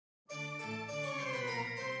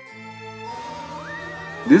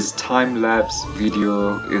This time-lapse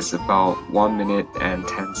video is about 1 minute and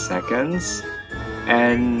 10 seconds,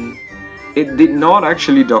 and it did not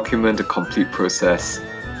actually document the complete process.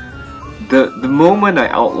 The moment I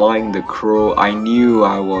outlined the crow, I knew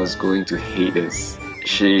I was going to hate this.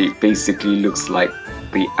 She basically looks like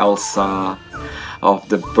the Elsa of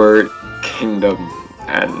the bird kingdom,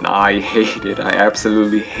 and I hate it. I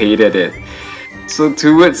absolutely hated it. So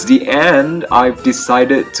towards the end, I've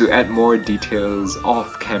decided to add more details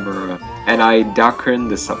off camera, and I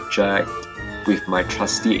darkened the subject with my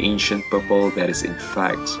trusty ancient purple that is in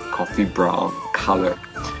fact coffee brown color.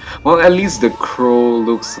 Well, at least the crow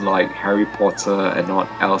looks like Harry Potter and not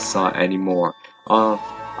Elsa anymore.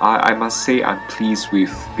 I must say I'm pleased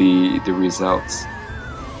with the results.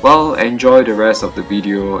 Well, enjoy the rest of the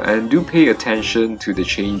video and do pay attention to the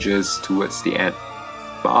changes towards the end.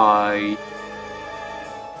 Bye!